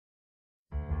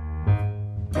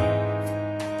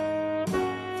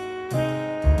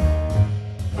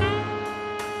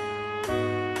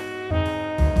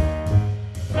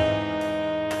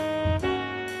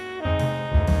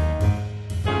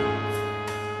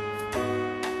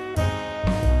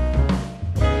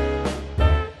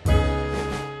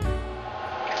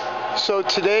So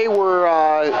today we're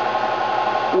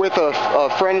with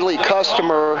a friendly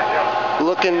customer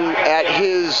looking at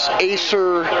his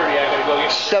ACER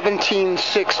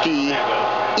 1760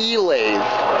 E-LATHE,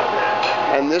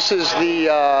 and this is the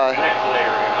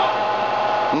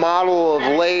model of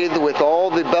lathe with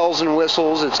all the bells and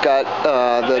whistles. It's got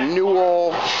the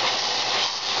Newell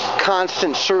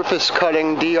constant surface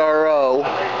cutting DRO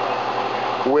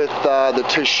with the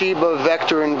Toshiba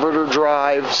vector inverter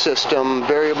drive system,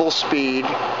 variable speed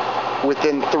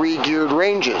within 3 geared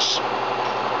ranges.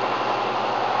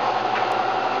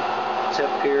 Tip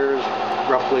here is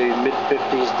roughly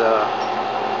mid-50s to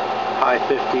high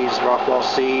 50s Rockwell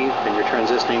C, and you're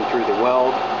transitioning through the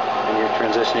weld, and you're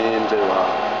transitioning into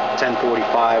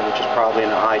 1045, which is probably in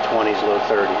the high 20s, low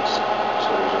 30s.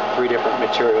 So there's 3 different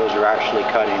materials you're actually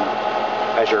cutting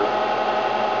as you're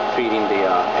feeding the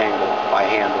angle by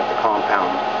hand with the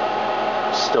compound.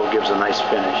 Still gives a nice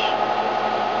finish.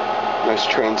 Nice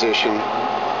transition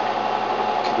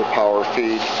to the power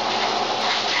feed.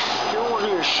 Here we're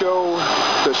going to show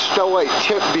the Stellite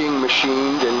tip being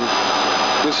machined, and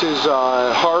this is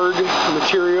hard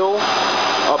material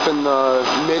up in the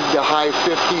mid to high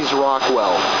 50s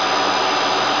Rockwell.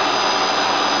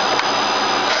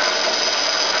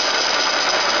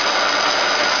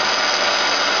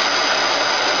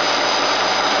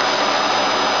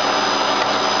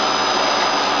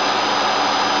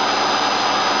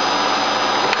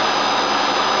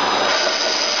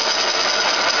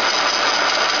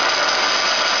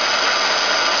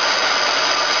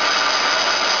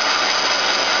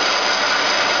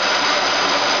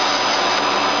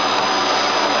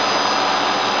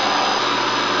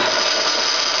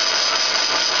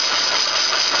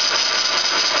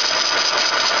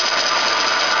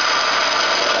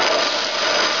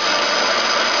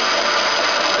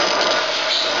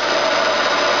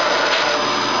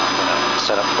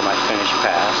 Set up for my finish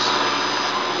pass.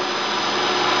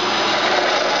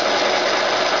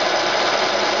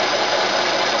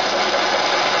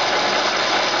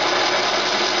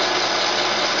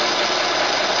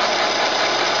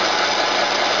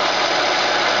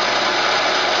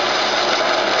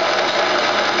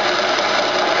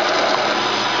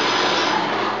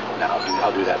 Now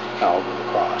I'll do that over the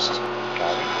cross.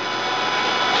 Got it.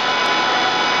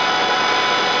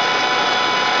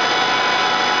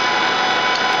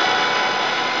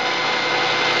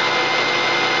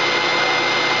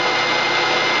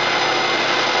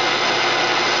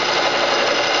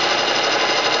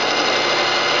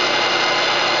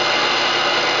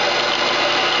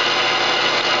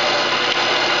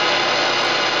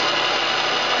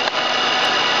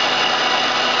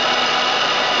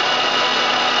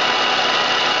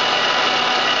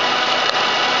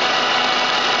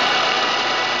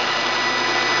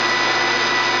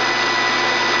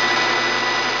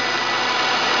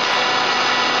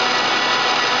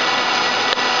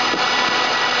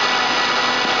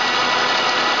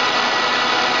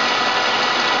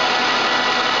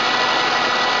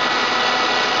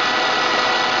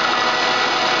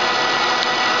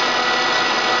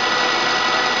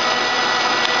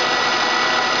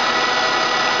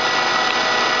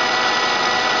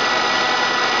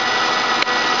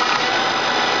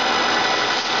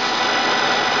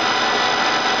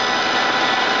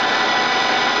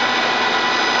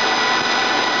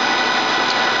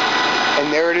 And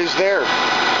there it is there,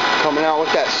 coming out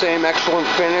with that same excellent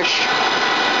finish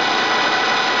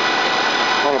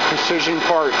on a precision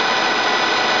part.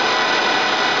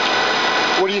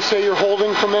 What do you say you're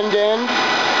holding from end to end?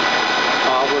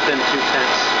 Within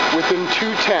 2/10. Within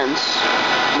 2/10.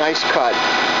 Nice cut.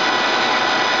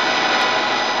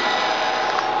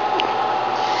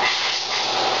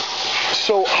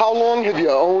 So how long have you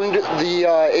owned the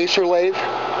ACER lathe?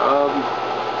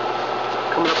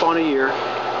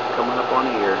 Coming up on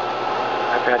a year.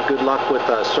 I've had good luck with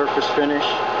surface finish.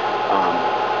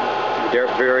 There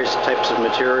are various types of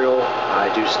material. I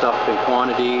do stuff in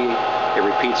quantity. It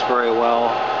repeats very well.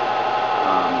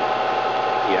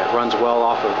 Yeah, it runs well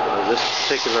off of this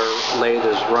particular lathe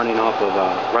is running off of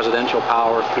residential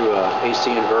power through a AC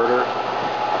inverter.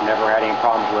 I've never had any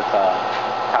problems with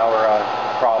power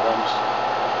problems.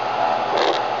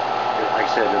 Like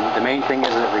I said, the main thing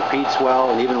is it repeats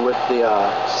well, and even with the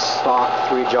stock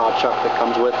 3-jaw chuck that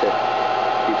comes with it,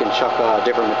 you can chuck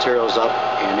different materials up,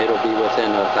 and it'll be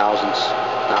within thousands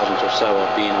or so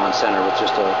of being on center with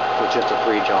just a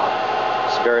 3-jaw.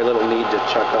 It's very little need to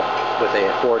chuck up with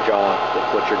a 4-jaw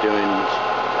if what you're doing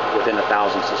within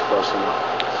 1,000ths is close enough.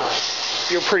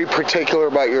 You're pretty particular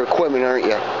about your equipment, aren't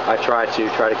you? I try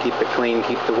to keep it clean,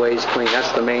 keep the ways clean.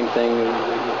 That's the main thing,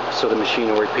 so the machine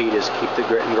will repeat, is keep the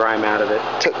grit and grime out of it.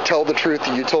 Tell the truth,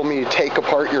 you told me you take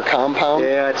apart your compound?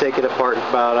 Yeah, I take it apart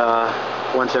about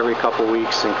once every couple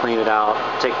weeks and clean it out.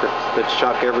 Take the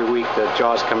chuck every week. The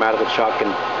jaws come out of the chuck,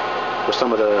 and with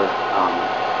some of the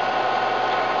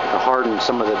hardened,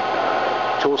 some of the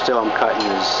tool steel I'm cutting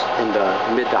is in the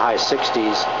mid to high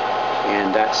 60s,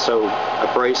 and that's so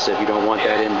abrasive you don't want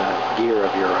that in the gear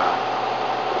of your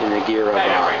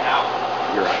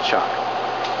chuck.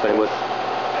 But with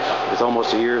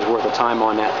almost a year's worth of time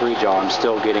on that 3-jaw, I'm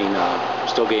still getting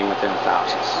within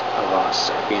thousands of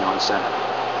us being on center.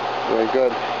 Very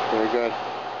good. Very good.